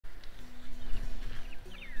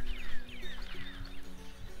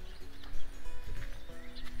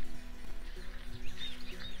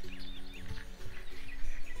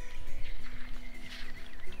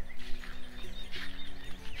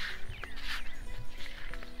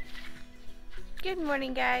Good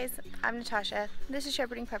morning, guys. I'm Natasha. This is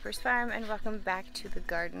Shepherding Peppers Farm and welcome back to the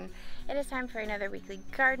garden. It is time for another weekly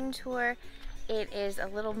garden tour. It is a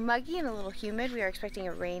little muggy and a little humid. We are expecting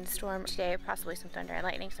a rainstorm today, possibly some thunder and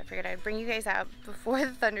lightning, so I figured I'd bring you guys out before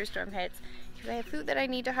the thunderstorm hits because I have fruit that I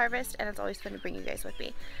need to harvest and it's always fun to bring you guys with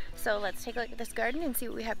me. So let's take a look at this garden and see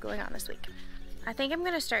what we have going on this week. I think I'm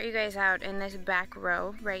going to start you guys out in this back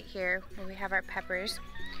row right here where we have our peppers.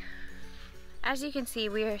 As you can see,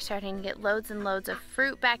 we are starting to get loads and loads of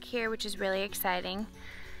fruit back here, which is really exciting.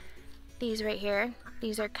 These right here,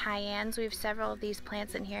 these are cayennes. We have several of these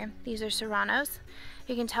plants in here. These are serranos.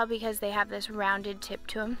 You can tell because they have this rounded tip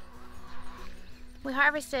to them. We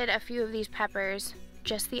harvested a few of these peppers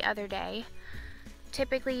just the other day.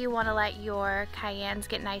 Typically you want to let your cayennes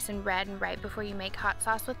get nice and red and ripe before you make hot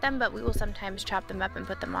sauce with them, but we will sometimes chop them up and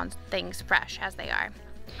put them on things fresh as they are.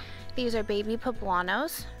 These are baby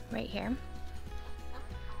poblanos right here.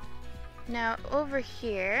 Now over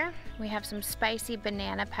here we have some spicy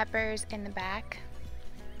banana peppers in the back.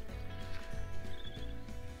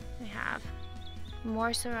 We have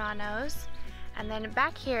more serranos, and then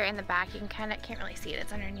back here in the back you can't really see it,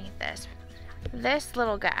 it's underneath this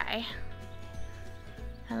little guy,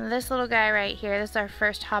 and this little guy right here. This is our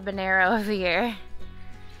first habanero of the year.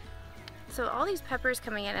 So all these peppers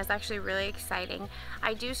coming in is actually really exciting.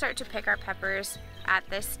 I do start to pick our peppers at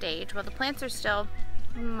this stage while the plants are still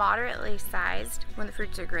moderately sized when the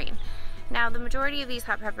fruits are green. Now the majority of these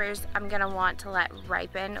hot peppers I'm going to want to let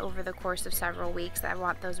ripen over the course of several weeks. I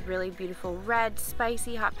want those really beautiful red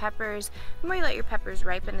spicy hot peppers. The more you let your peppers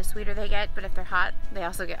ripen, the sweeter they get, but if they're hot, they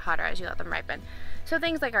also get hotter as you let them ripen. So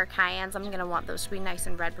things like our cayennes, I'm going to want those to be nice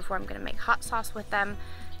and red before I'm going to make hot sauce with them.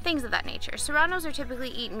 Things of that nature. Serranos are typically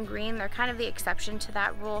eaten green. They're kind of the exception to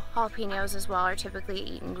that rule. Jalapenos as well are typically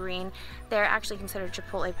eaten green. They're actually considered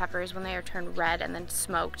chipotle peppers when they are turned red and then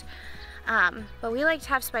smoked. But we like to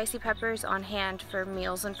have spicy peppers on hand for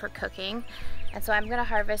meals and for cooking. And so I'm going to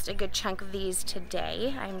harvest a good chunk of these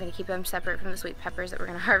today. I'm going to keep them separate from the sweet peppers that we're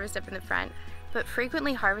going to harvest up in the front. But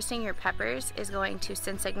frequently harvesting your peppers is going to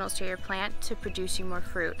send signals to your plant to produce you more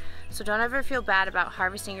fruit. So don't ever feel bad about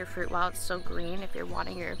harvesting your fruit while it's still green if you're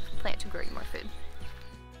wanting your plant to grow you more food.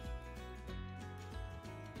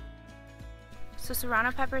 So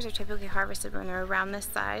serrano peppers are typically harvested when they're around this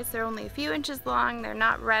size. They're only a few inches long, they're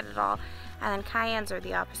not red at all. And then cayennes are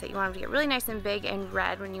the opposite. You want them to get really nice and big and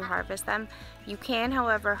red when you harvest them. You can,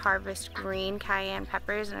 however, harvest green cayenne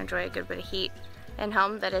peppers and enjoy a good bit of heat in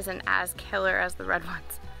home that isn't as killer as the red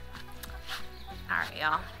ones. Alright,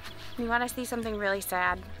 y'all. You want to see something really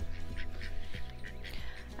sad?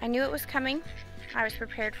 I knew it was coming. I was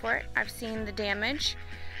prepared for it. I've seen the damage.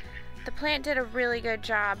 The plant did a really good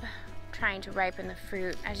job trying to ripen the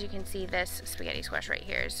fruit. As you can see, this spaghetti squash right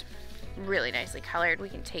here is really nicely colored. We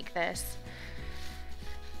can take this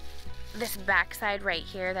backside right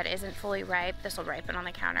here that isn't fully ripe. This will ripen on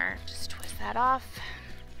the counter. Just twist that off.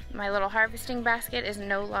 My little harvesting basket is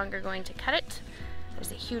no longer going to cut it.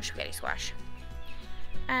 There's a huge spaghetti squash.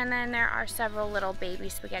 And then there are several little baby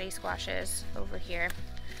spaghetti squashes over here.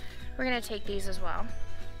 We're going to take these as well.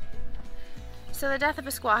 So the death of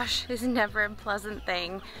a squash is never a pleasant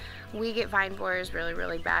thing. We get vine borers really,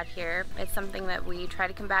 really bad here. It's something that we try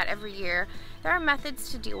to combat every year. There are methods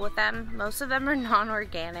to deal with them. Most of them are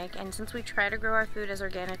non-organic, and since we try to grow our food as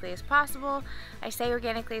organically as possible, I say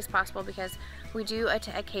organically as possible because we do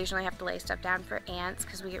occasionally have to lay stuff down for ants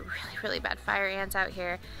because we get really, really bad fire ants out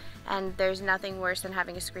here, and there's nothing worse than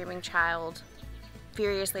having a screaming child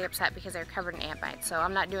furiously upset because they're covered in ant bites, so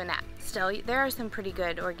I'm not doing that. Still, there are some pretty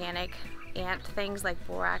good organic ant things like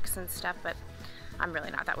borax and stuff, but I'm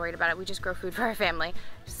really not that worried about it. We just grow food for our family.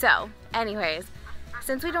 So, anyways,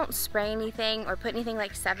 since we don't spray anything or put anything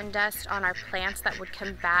like 7 dust on our plants that would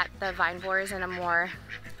combat the vine borers in a more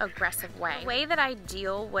aggressive way, the way that I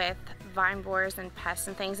deal with vine borers and pests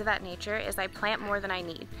and things of that nature is I plant more than I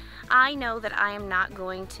need. I know that I am not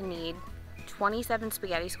going to need 27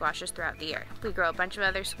 spaghetti squashes throughout the year. We grow a bunch of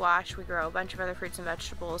other squash, we grow a bunch of other fruits and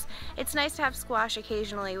vegetables. It's nice to have squash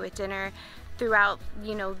occasionally with dinner throughout,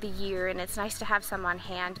 you know, the year, and it's nice to have some on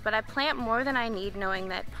hand, but I plant more than I need, knowing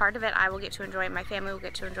that part of it I will get to enjoy, my family will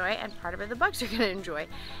get to enjoy, and part of it the bugs are going to enjoy.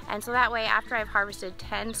 And so that way, after I've harvested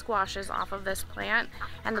 10 squashes off of this plant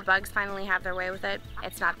and the bugs finally have their way with it,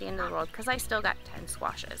 it's not the end of the world because I still got 10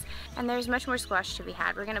 squashes. And there's much more squash to be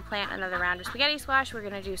had. We're going to plant another round of spaghetti squash. We're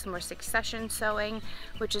going to do some more succession sowing,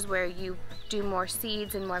 which is where you do more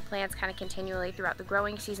seeds and more plants kind of continually throughout the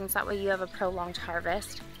growing season, so that way you have a prolonged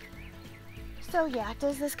harvest. So yeah,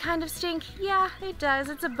 does this kind of stink? Yeah, it does.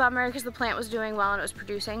 It's a bummer because the plant was doing well and it was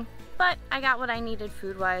producing, but I got what I needed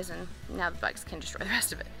food-wise, and now the bugs can destroy the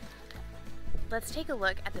rest of it. Let's take a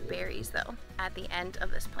look at the berries though, at the end of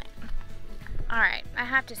this plant. Alright, I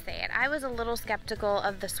have to say it. I was a little skeptical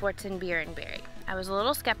of the Schwarzenbeerenberry. I was a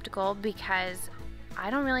little skeptical because I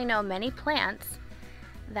don't really know many plants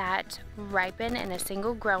that ripen in a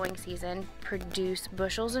single growing season, produce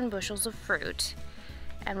bushels and bushels of fruit,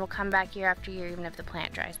 and will come back year after year even if the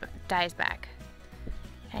plant dies back.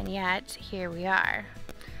 And yet, here we are.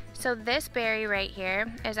 So this berry right here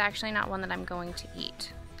is actually not one that I'm going to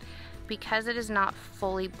eat because it is not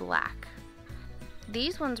fully black.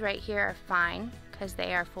 These ones right here are fine because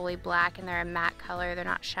they are fully black and they're a matte color, they're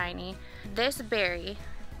not shiny. This berry,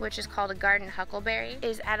 which is called a garden huckleberry,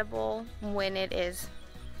 is edible when it is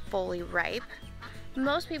fully ripe.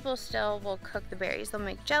 Most people still will cook the berries. They'll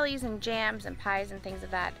make jellies and jams and pies and things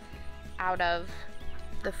of that out of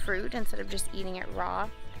the fruit instead of just eating it raw.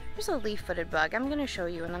 There's a leaf-footed bug. I'm going to show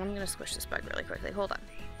you and then I'm going to squish this bug really quickly. Hold on.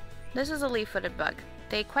 This is a leaf-footed bug.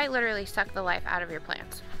 They quite literally suck the life out of your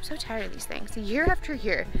plants. I'm so tired of these things. Year after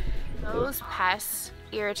year. Those pests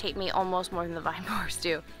irritate me almost more than the vine borers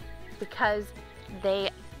do because they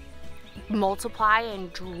multiply in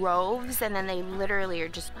droves and then they literally are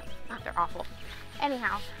just, they're awful.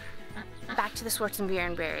 Anyhow, back to the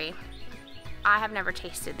Schwarzenbeerenberry. I have never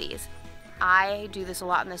tasted these. I do this a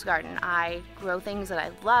lot in this garden. I grow things that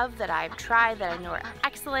I love, that I've tried, that I know are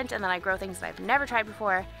excellent, and then I grow things that I've never tried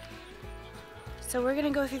before. So we're gonna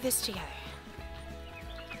go through this together.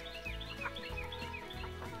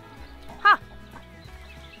 Huh.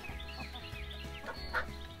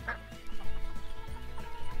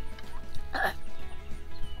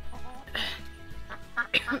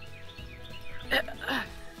 I'm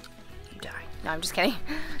dying. No, I'm just kidding.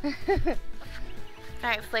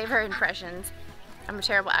 Alright, flavor impressions. I'm a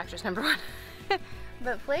terrible actress, number one.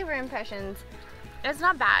 But flavor impressions, it's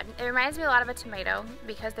not bad. It reminds me a lot of a tomato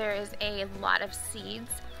because there is a lot of seeds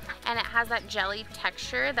and it has that jelly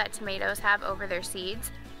texture that tomatoes have over their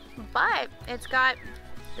seeds. But it's got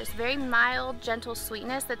this very mild, gentle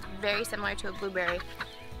sweetness that's very similar to a blueberry.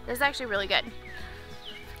 This is actually really good.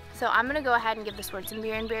 So I'm gonna go ahead and give the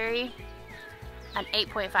Schwarzenbeerenberry an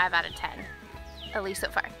 8.5 out of 10, at least so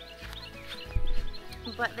far.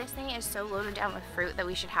 But this thing is so loaded down with fruit that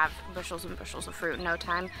we should have bushels and bushels of fruit in no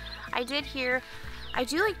time. I do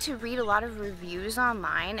like to read a lot of reviews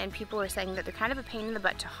online, and people are saying that they're kind of a pain in the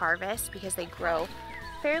butt to harvest because they grow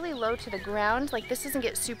fairly low to the ground. Like this doesn't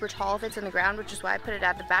get super tall if it's in the ground, which is why I put it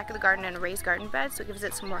at the back of the garden in a raised garden bed, so it gives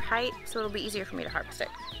it some more height, so it'll be easier for me to harvest it.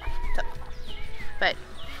 So, but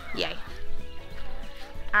yay.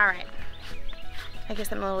 Alright, I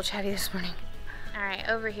guess I'm a little chatty this morning. Alright,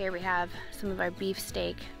 over here we have some of our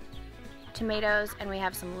beefsteak tomatoes and we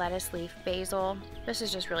have some lettuce leaf basil. This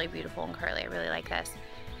is just really beautiful and curly. I really like this.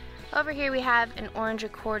 Over here we have an orange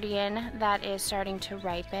accordion that is starting to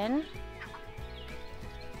ripen.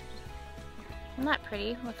 Isn't that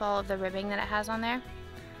pretty with all of the ribbing that it has on there?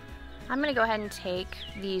 I'm going to go ahead and take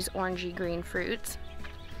these orangey green fruits.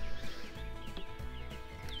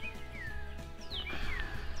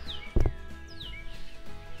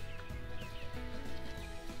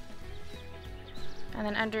 And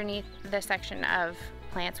then underneath this section of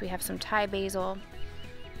plants we have some Thai basil.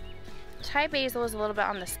 Thai basil is a little bit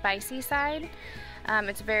on the spicy side.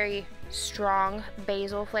 It's very strong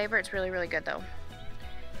basil flavor. It's really, really good though.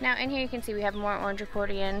 Now in here you can see we have more orange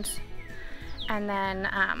accordions. And then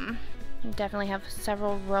definitely have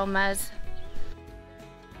several Romas.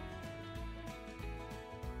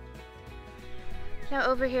 Now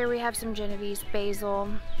over here we have some Genovese basil.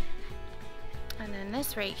 And then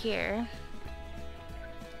this right here.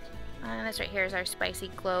 And this right here is our spicy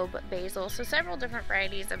globe basil. So several different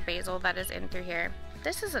varieties of basil that is in through here.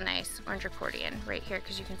 This is a nice orange accordion right here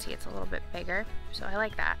because you can see it's a little bit bigger. So I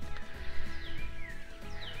like that.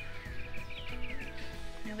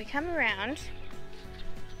 Now we come around.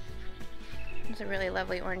 It's a really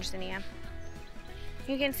lovely orange zinnia.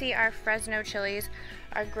 You can see our Fresno chilies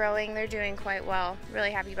are growing. They're doing quite well.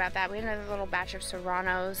 Really happy about that. We have another little batch of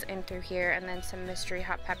serranos in through here and then some mystery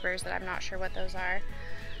hot peppers that I'm not sure what those are.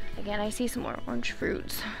 Again, I see some more orange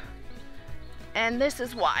fruits. And this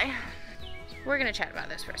is why. We're gonna chat about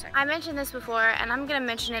this for a second. I mentioned this before and I'm gonna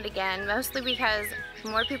mention it again, mostly because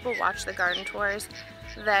more people watch the garden tours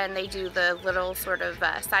than they do the little sort of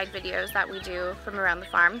side videos that we do from around the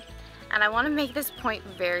farm. And I wanna make this point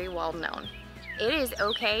very well known. It is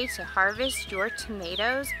okay to harvest your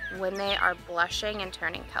tomatoes when they are blushing and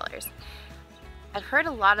turning colors. I've heard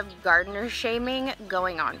a lot of gardener shaming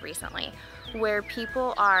going on recently, where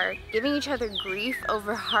people are giving each other grief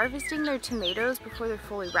over harvesting their tomatoes before they're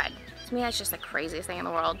fully red. To me, that's just the craziest thing in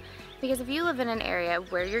the world. Because if you live in an area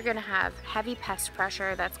where you're going to have heavy pest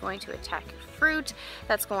pressure that's going to attack your fruit,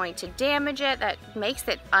 that's going to damage it, that makes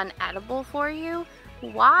it unedible for you,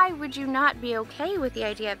 why would you not be okay with the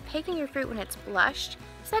idea of picking your fruit when it's blushed,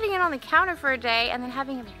 setting it on the counter for a day, and then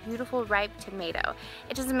having a beautiful ripe tomato?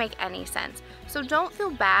 It doesn't make any sense. So don't feel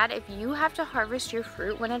bad if you have to harvest your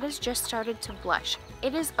fruit when it has just started to blush.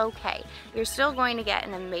 It is okay. You're still going to get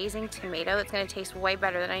an amazing tomato. It's going to taste way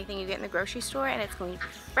better than anything you get in the grocery store, and it's going to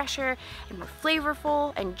be fresher and more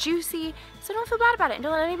flavorful and juicy. So don't feel bad about it, and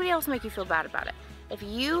don't let anybody else make you feel bad about it. If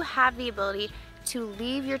you have the ability to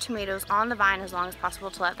leave your tomatoes on the vine as long as possible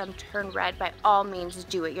to let them turn red, by all means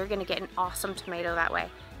do it. You're going to get an awesome tomato that way.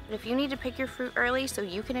 But if you need to pick your fruit early so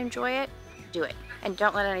you can enjoy it, do it. And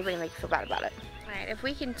don't let anybody make you feel bad about it. Alright, if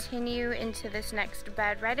we continue into this next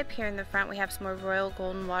bed, right up here in the front we have some more royal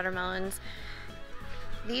golden watermelons.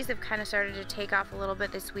 These have kind of started to take off a little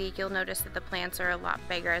bit this week. You'll notice that the plants are a lot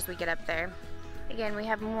bigger as we get up there. Again, we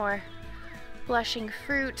have more blushing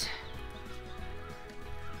fruit.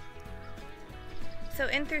 So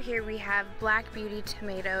in through here we have Black Beauty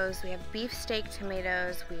tomatoes, we have beefsteak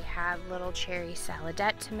tomatoes, we have little cherry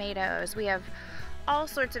saladette tomatoes, we have all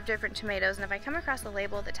sorts of different tomatoes, and if I come across a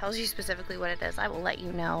label that tells you specifically what it is, I will let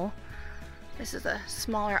you know. This is a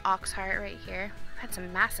smaller ox heart right here. I've had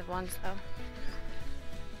some massive ones though.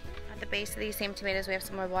 At the base of these same tomatoes we have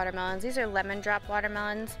some more watermelons. These are lemon drop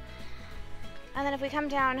watermelons. And then if we come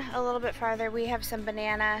down a little bit farther, we have some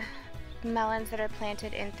banana melons that are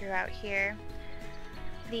planted in throughout here.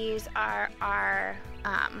 These are our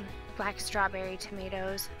black strawberry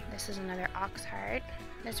tomatoes. This is another ox heart.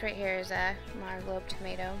 This right here is a Marglobe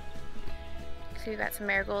tomato. So we've got some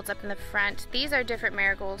marigolds up in the front. These are different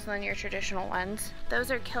marigolds than your traditional ones. Those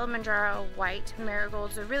are Kilimanjaro white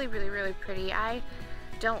marigolds. They're really, really, really pretty. I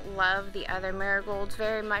don't love the other marigolds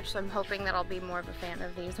very much, so I'm hoping that I'll be more of a fan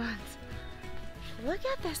of these ones. Look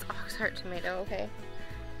at this ox heart tomato, okay?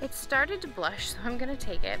 It started to blush, so I'm gonna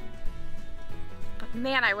take it. But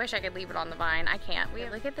man, I wish I could leave it on the vine. I can't.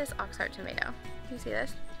 Look at this ox heart tomato. Can you see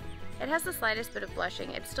this? It has the slightest bit of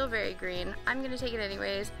blushing. It's still very green. I'm gonna take it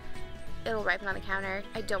anyways. It'll ripen on the counter.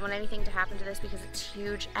 I don't want anything to happen to this because it's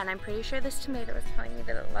huge, and I'm pretty sure this tomato is telling me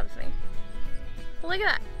that it loves me. But look at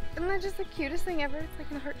that. Isn't that just the cutest thing ever? It's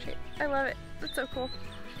like in a heart shape. I love it. It's so cool.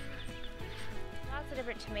 Lots of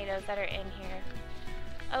different tomatoes that are in here.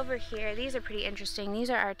 Over here, these are pretty interesting.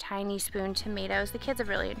 These are our tiny spoon tomatoes. The kids have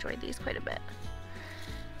really enjoyed these quite a bit.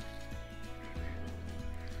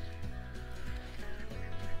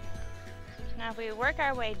 Now if we work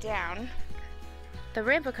our way down, the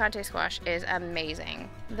Rampicante squash is amazing.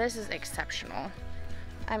 This is exceptional.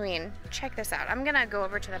 I mean, check this out. I'm gonna go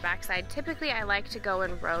over to the back side. Typically I like to go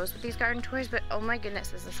in rows with these garden tours, but oh my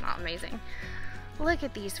goodness, is this not amazing. Look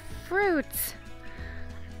at these fruits.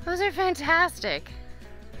 Those are fantastic.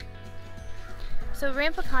 So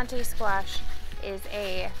Rampicante squash is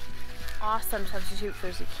a awesome substitute for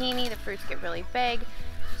zucchini. The fruits get really big.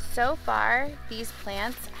 So far, these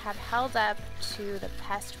plants have held up to the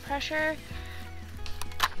pest pressure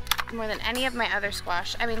more than any of my other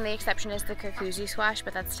squash. I mean, the exception is the Kirkuzi squash,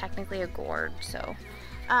 but that's technically a gourd, so.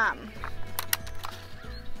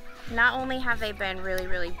 Not only have they been really,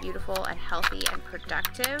 really beautiful and healthy and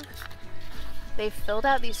productive, they've filled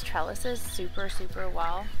out these trellises super, super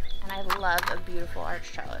well, and I love a beautiful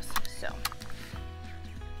arch trellis, so.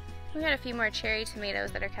 We got a few more cherry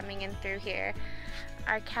tomatoes that are coming in through here.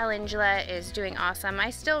 Our calendula is doing awesome. I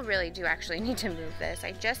still really do actually need to move this.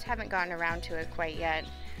 I just haven't gotten around to it quite yet.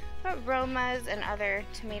 But Romas and other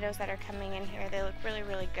tomatoes that are coming in here, they look really,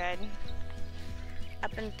 really good.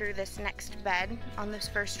 Up and through this next bed, on this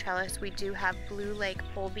first trellis, we do have Blue Lake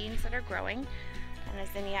pole beans that are growing, and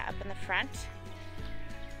a zinnia up in the front.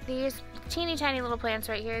 These teeny tiny little plants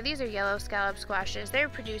right here, these are yellow scallop squashes. They're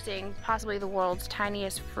producing possibly the world's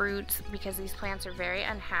tiniest fruits because these plants are very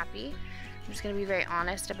unhappy. I'm just going to be very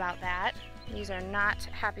honest about that. These are not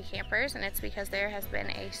happy campers, and it's because there has been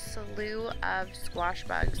a slew of squash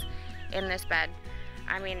bugs in this bed.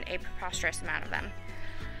 I mean, a preposterous amount of them.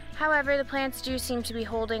 However, the plants do seem to be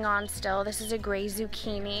holding on still. This is a gray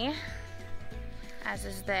zucchini, as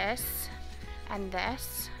is this and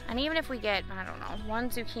this. And even if we get, I don't know, 1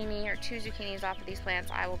 zucchini or 2 zucchinis off of these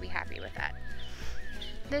plants, I will be happy with that.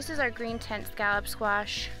 This is our green tent scallop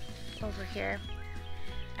squash over here.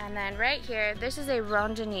 And then right here, this is a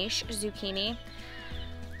rondiniche zucchini.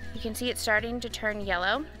 You can see it's starting to turn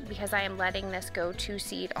yellow because I am letting this go to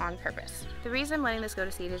seed on purpose. The reason I'm letting this go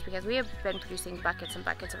to seed is because we have been producing buckets and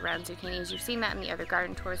buckets of round zucchinis. You've seen that in the other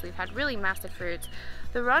garden tours. We've had really massive fruits.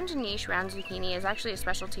 The Rondaniche round zucchini is actually a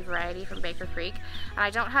specialty variety from Baker Creek, and I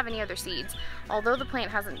don't have any other seeds. Although the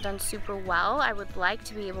plant hasn't done super well, I would like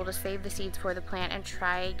to be able to save the seeds for the plant and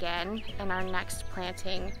try again in our next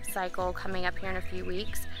planting cycle coming up here in a few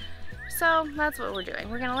weeks. So that's what we're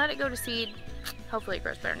doing. We're gonna let it go to seed. Hopefully it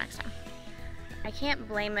grows better next time. I can't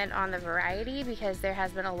blame it on the variety because there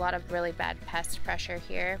has been a lot of really bad pest pressure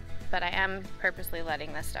here, but I am purposely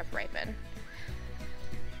letting this stuff ripen.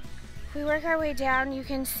 If we work our way down, you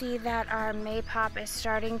can see that our maypop is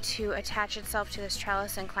starting to attach itself to this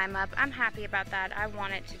trellis and climb up. I'm happy about that. I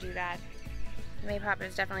want it to do that. Maypop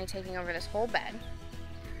is definitely taking over this whole bed.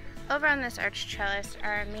 Over on this arch trellis,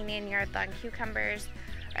 our median yard-long cucumbers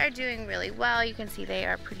are doing really well. You can see they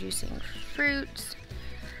are producing fruits.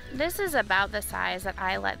 This is about the size that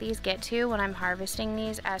I let these get to when I'm harvesting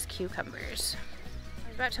these as cucumbers. I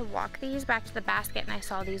was about to walk these back to the basket and I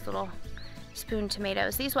saw these little spoon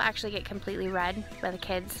tomatoes. These will actually get completely red, but the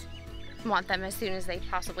kids want them as soon as they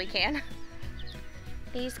possibly can.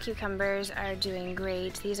 These cucumbers are doing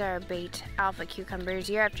great. These are bait alpha cucumbers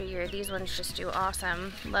year after year. These ones just do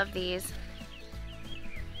awesome. Love these.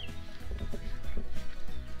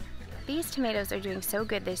 These tomatoes are doing so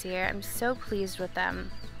good this year. I'm so pleased with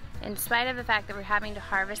them. In spite of the fact that we're having to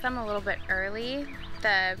harvest them a little bit early,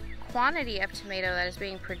 the quantity of tomato that is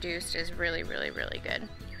being produced is really, really, really good.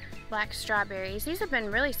 Black strawberries. These have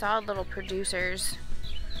been really solid little producers.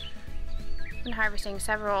 I've been harvesting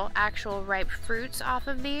several actual ripe fruits off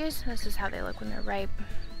of these. This is how they look when they're ripe.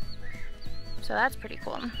 So that's pretty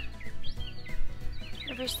cool.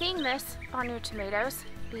 If you're seeing this on your tomatoes,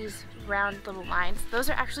 these round little lines, those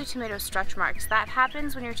are actually tomato stretch marks. That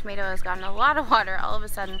happens when your tomato has gotten a lot of water all of a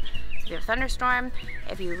sudden. If you have a thunderstorm,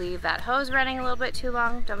 if you leave that hose running a little bit too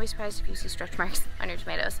long, don't be surprised if you see stretch marks on your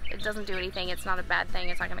tomatoes. It doesn't do anything, it's not a bad thing,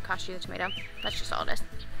 it's not going to cost you the tomato. That's just all it is.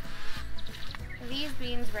 These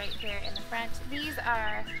beans right here in the front, these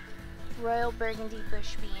are Royal Burgundy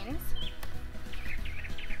bush beans.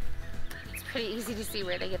 It's pretty easy to see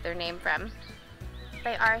where they get their name from.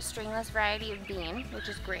 They are a stringless variety of bean, which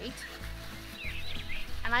is great.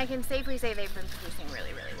 And I can safely say they've been producing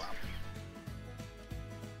really, really well.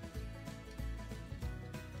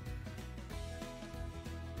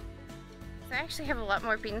 So I actually have a lot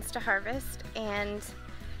more beans to harvest, and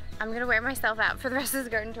I'm gonna wear myself out for the rest of the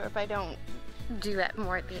garden tour if I don't do that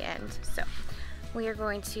more at the end. So we are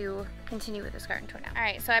going to continue with this garden tour now. All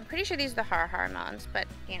right, so I'm pretty sure these are the har melons, but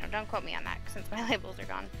you know, don't quote me on that since my labels are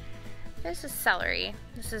gone. This is celery.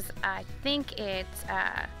 This is, I think it's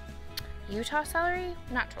Utah celery?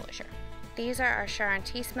 Not totally sure. These are our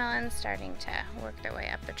Charentais melons starting to work their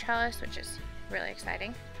way up the trellis, which is really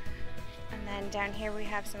exciting. And then down here we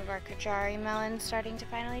have some of our Kajari melons starting to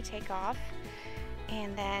finally take off.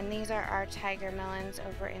 And then these are our tiger melons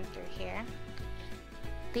over in through here.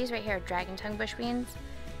 These right here are dragon tongue bush beans.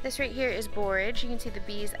 This right here is borage. You can see the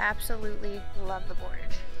bees absolutely love the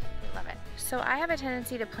borage. Love it. So I have a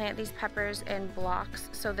tendency to plant these peppers in blocks.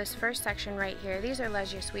 So this first section right here, these are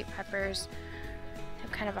Legia sweet peppers. They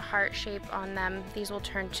have kind of a heart shape on them. These will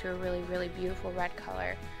turn to a really, really beautiful red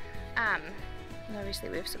color. And obviously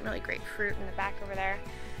we have some really great fruit in the back over there.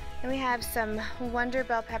 And we have some Wonder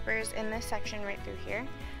Bell peppers in this section right through here.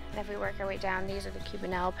 And if we work our way down, these are the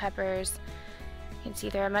Cubanelle peppers. You can see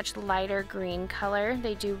they're a much lighter green color.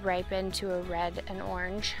 They do ripen to a red and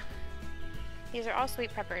orange. These are all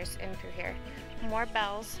sweet peppers in through here. More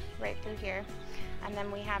bells right through here. And then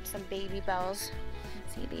we have some baby bells.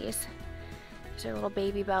 Let's see these. These are little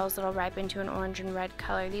baby bells that'll ripen to an orange and red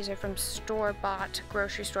color. These are from store-bought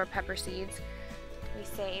grocery store pepper seeds we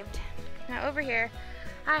saved. Now over here,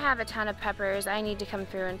 I have a ton of peppers. I need to come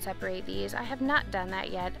through and separate these. I have not done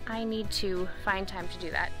that yet. I need to find time to do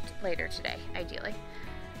that later today, ideally.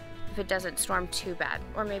 If it doesn't storm too bad,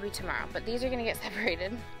 or maybe tomorrow. But these are gonna get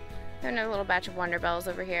separated. Another little batch of Wonder Bells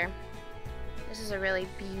over here. This is a really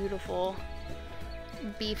beautiful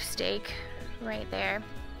beef steak right there.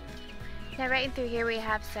 Now right in through here we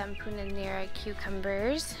have some Punanera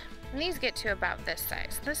cucumbers. And these get to about this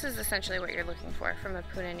size. This is essentially what you're looking for from a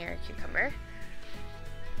Punanera cucumber.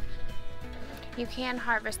 You can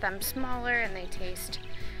harvest them smaller and they taste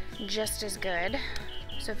just as good.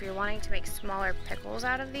 So if you're wanting to make smaller pickles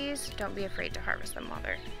out of these, don't be afraid to harvest them while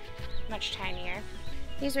they're much tinier.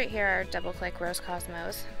 These right here are Double Click Rose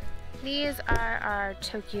Cosmos. These are our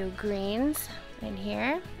Tokyo Greens in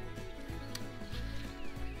here.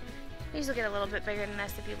 These will get a little bit bigger than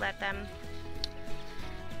this if you let them.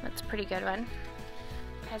 That's a pretty good one.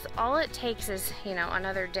 because all it takes is, you know,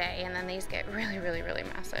 another day, and then these get really, really, really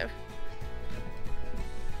massive.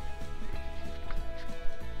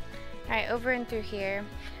 All right, over and through here,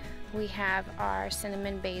 we have our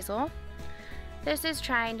cinnamon basil. This is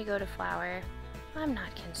trying to go to flower. I'm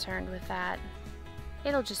not concerned with that.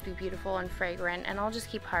 It'll just be beautiful and fragrant, and I'll just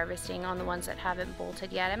keep harvesting on the ones that haven't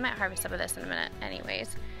bolted yet. I might harvest some of this in a minute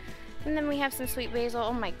anyways. And then we have some sweet basil.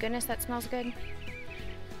 Oh my goodness, that smells good.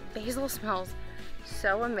 Basil smells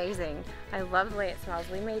so amazing. I love the way it smells.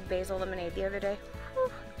 We made basil lemonade the other day.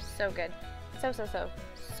 Whew, so good.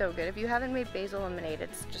 So good. If you haven't made basil lemonade,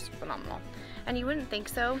 it's just phenomenal. And you wouldn't think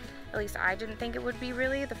so. At least I didn't think it would be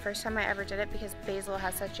really the first time I ever did it, because basil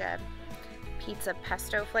has such a pizza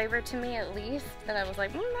pesto flavor to me, at least, that I was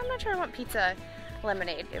like, I'm not sure I want pizza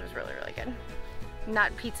lemonade. It was really, really good.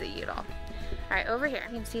 Not pizza-y at all. All right, over here,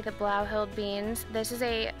 you can see the Blauhild beans. This is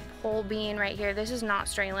a whole bean right here. This is not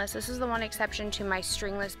stringless. This is the one exception to my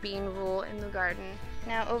stringless bean rule in the garden.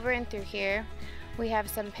 Now, over and through here, we have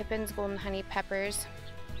some Pippin's Golden Honey Peppers.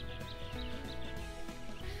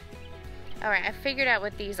 All right, I figured out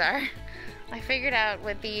what these are. I figured out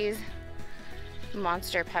what these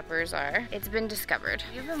monster peppers are. It's been discovered.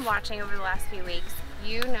 If you've been watching over the last few weeks,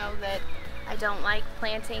 you know that I don't like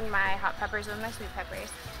planting my hot peppers with my sweet peppers,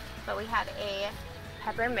 but we had a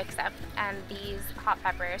pepper mix-up, and these hot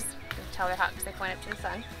peppers, you can tell they're hot because they point up to the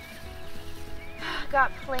sun,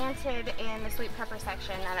 got planted in the sweet pepper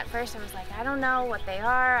section. And at first I was like, I don't know what they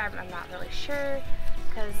are, I'm not really sure,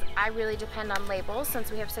 because I really depend on labels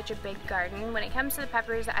since we have such a big garden. When it comes to the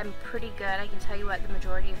peppers, I'm pretty good. I can tell you what the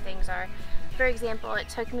majority of things are. For example, it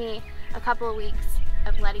took me a couple of weeks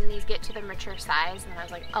of letting these get to their mature size, and I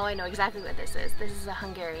was like, oh, I know exactly what this is. This is a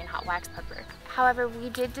Hungarian hot wax pepper. However, we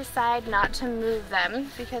did decide not to move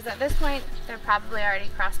them because at this point they're probably already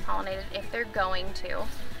cross-pollinated if they're going to.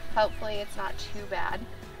 Hopefully it's not too bad.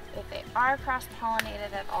 If they are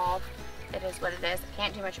cross-pollinated at all, it is what it is. I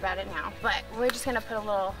can't do much about it now, but we're just gonna put a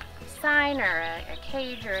little sign or a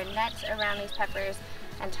cage or a net around these peppers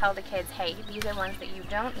and tell the kids, hey, these are ones that you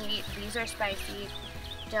don't eat, these are spicy,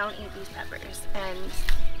 don't eat these peppers, and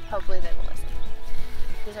hopefully they will listen.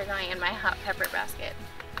 These are going in my hot pepper basket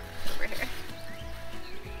over here.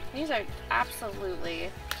 These are absolutely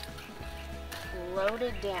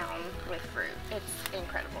loaded down with fruit. It's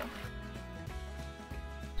incredible.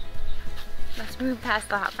 Let's move past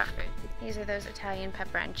the hot pepper. These are those Italian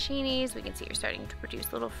pepperoncinis. We can see you're starting to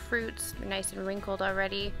produce little fruits. They're nice and wrinkled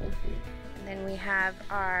already. And then we have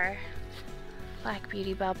our black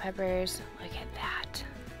beauty bell peppers. Look at that.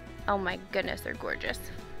 Oh my goodness, they're gorgeous.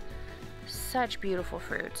 Such beautiful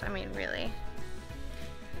fruits, I mean, really.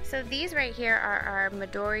 So these right here are our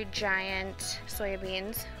Midori giant soya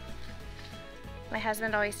beans. My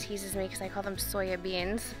husband always teases me because I call them soya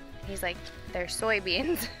beans. He's like, they're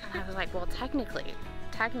soybeans. And I was like, well, technically,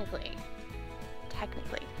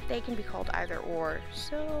 they can be called either or.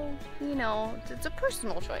 So, you know, it's a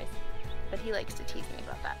personal choice. But he likes to tease me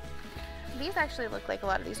about that. These actually look like a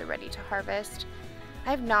lot of these are ready to harvest.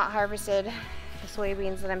 I have not harvested the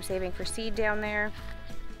soybeans that I'm saving for seed down there.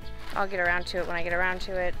 I'll get around to it when I get around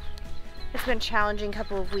to it. It's been a challenging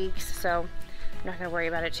couple of weeks, so I'm not gonna worry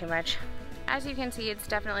about it too much. As you can see, it's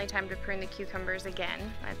definitely time to prune the cucumbers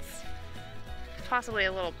again. It's possibly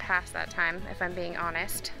a little past that time, if I'm being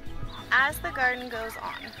honest. As the garden goes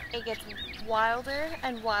on, it gets wilder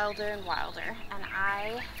and wilder and wilder, and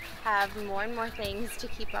I have more and more things to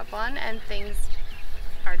keep up on, and things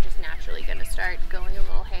are just naturally gonna start going a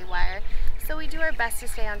little haywire. So we do our best to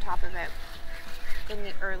stay on top of it in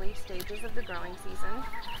the early stages of the growing season.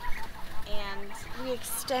 And we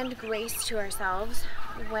extend grace to ourselves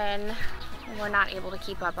when we're not able to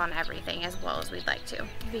keep up on everything as well as we'd like to.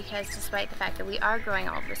 Because despite the fact that we are growing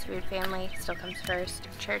all of this food, family still comes first,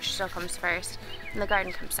 church still comes first, and the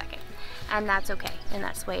garden comes second. And that's okay, and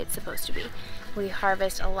that's the way it's supposed to be. We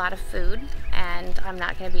harvest a lot of food, and I'm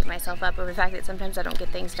not gonna beat myself up over the fact that sometimes I don't get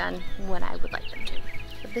things done when I would like them to.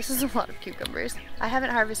 But this is a lot of cucumbers. I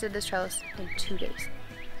haven't harvested this trellis in 2 days.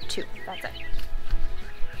 2, that's it.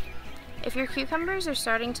 If your cucumbers are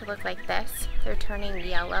starting to look like this, they're turning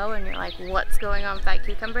yellow and you're like, what's going on with that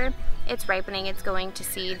cucumber? It's ripening, it's going to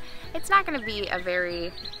seed. It's not gonna be a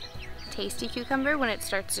very tasty cucumber when it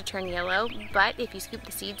starts to turn yellow, but if you scoop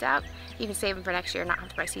the seeds out, you can save them for next year and not have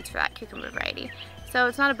to buy seeds for that cucumber variety. So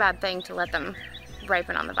it's not a bad thing to let them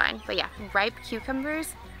ripen on the vine. But yeah, ripe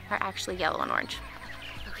cucumbers are actually yellow and orange.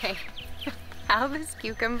 Okay, how this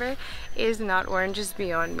cucumber is not orange is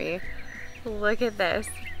beyond me. Look at this.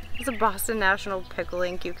 It's a Boston National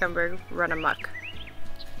pickling cucumber run amok.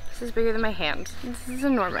 This is bigger than my hand. This is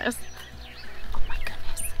enormous. Oh my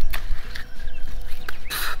goodness.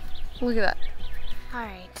 Look at that. All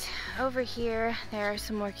right, over here, there are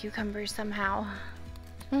some more cucumbers somehow.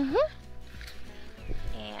 And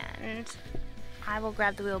I will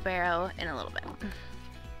grab the wheelbarrow in a little bit.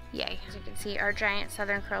 Yay. As you can see, our giant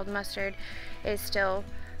southern curled mustard is still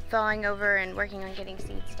falling over and working on getting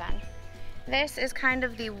seeds done. This is kind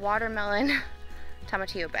of the watermelon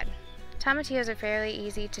tomatillo bed. Tomatillos are fairly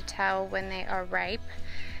easy to tell when they are ripe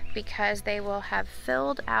because they will have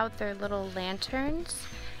filled out their little lanterns,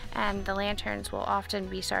 and the lanterns will often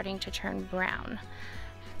be starting to turn brown.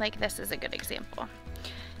 Like this is a good example.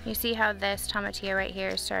 You see how this tomatillo right here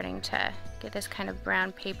is starting to get this kind of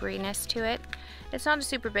brown paperiness to it. It's not a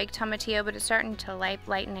super big tomatillo, but it's starting to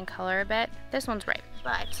lighten in color a bit. This one's ripe,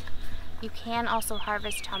 but you can also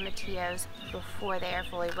harvest tomatillos before they are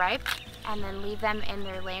fully ripe and then leave them in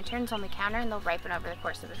their lanterns on the counter, and they'll ripen over the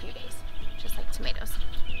course of a few days, just like tomatoes.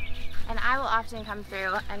 And I will often come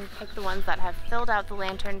through and pick the ones that have filled out the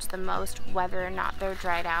lanterns the most, whether or not they're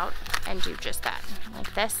dried out, and do just that.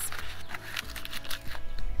 Like this.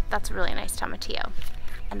 That's a really nice tomatillo,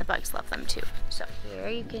 and the bugs love them too. So here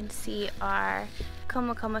you can see our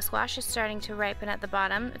como squash is starting to ripen at the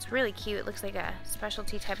bottom. It's really cute. It looks like a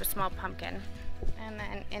specialty type of small pumpkin. And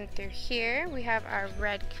then in through here we have our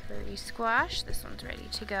red curry squash. This one's ready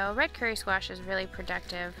to go. Red curry squash is really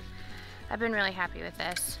productive. I've been really happy with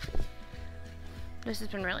this. This has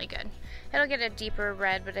been really good. It'll get a deeper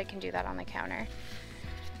red, but it can do that on the counter.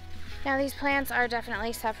 Now these plants are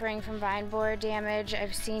definitely suffering from vine borer damage.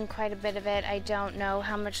 I've seen quite a bit of it. I don't know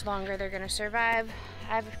how much longer they're gonna survive.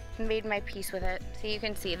 I've made my peace with it. So you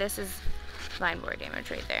can see this is vine borer damage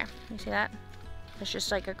right there. You see that? It's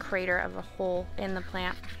just like a crater of a hole in the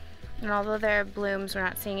plant. And although there are blooms, we're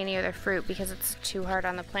not seeing any other fruit because it's too hard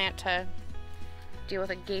on the plant to deal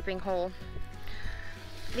with a gaping hole.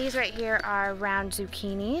 These right here are round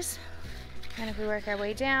zucchinis. And if we work our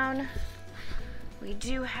way down, we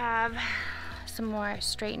do have some more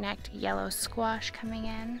straight-necked yellow squash coming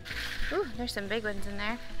in. Ooh, there's some big ones in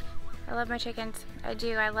there. I love my chickens. I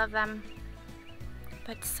do, I love them.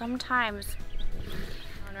 But sometimes,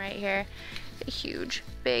 one right here, a huge,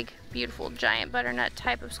 big, beautiful, giant butternut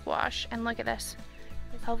type of squash. And look at this.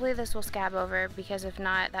 Hopefully this will scab over, because if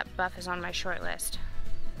not, that buff is on my short list.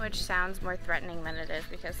 Which sounds more threatening than it is,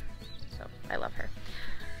 because, so, I love her.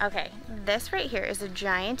 Okay, this right here is a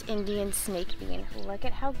giant Indian snake bean. Look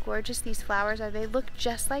at how gorgeous these flowers are. They look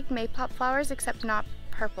just like maypop flowers, except not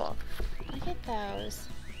purple. Look at those.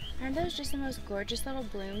 Aren't those just the most gorgeous little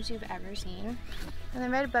blooms you've ever seen? And then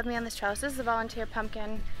right above me on this trellis, this is a volunteer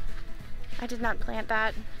pumpkin. I did not plant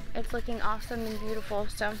that. It's looking awesome and beautiful,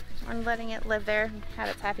 so I'm letting it live there, have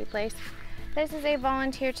its happy place. This is a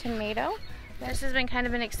volunteer tomato. This has been kind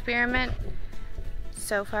of an experiment.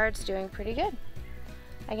 So far, it's doing pretty good.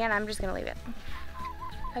 Again, I'm just gonna leave it.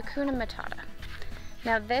 Hakuna Matata.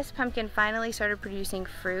 Now this pumpkin finally started producing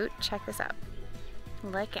fruit. Check this out.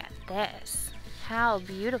 Look at this. How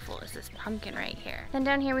beautiful is this pumpkin right here? Then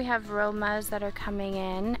down here we have Romas that are coming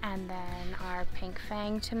in, and then our pink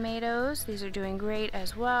fang tomatoes. These are doing great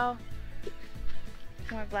as well.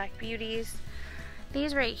 More black beauties.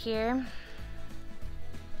 These right here,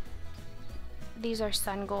 these are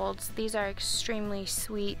sun golds. These are extremely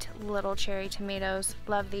sweet little cherry tomatoes.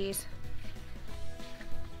 Love these.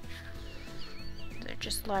 They're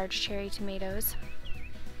just large cherry tomatoes.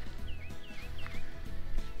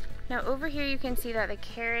 Now over here you can see that the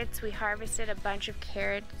carrots, we harvested a bunch of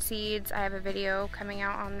carrot seeds. I have a video coming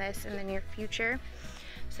out on this in the near future.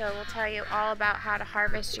 So we'll tell you all about how to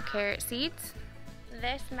harvest your carrot seeds.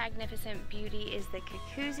 This magnificent beauty is the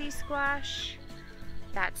Kikuzi squash.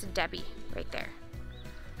 That's Debbie right there.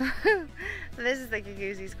 This is the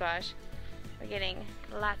Kikuzi squash. We're getting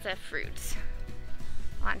lots of fruits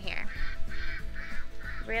on here.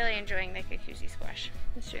 Really enjoying the Kikuzi squash.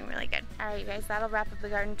 It's doing really good. Alright you guys, that'll wrap up the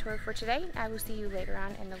garden tour for today. I will see you later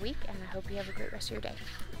on in the week, and I hope you have a great rest of your day.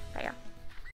 Bye y'all.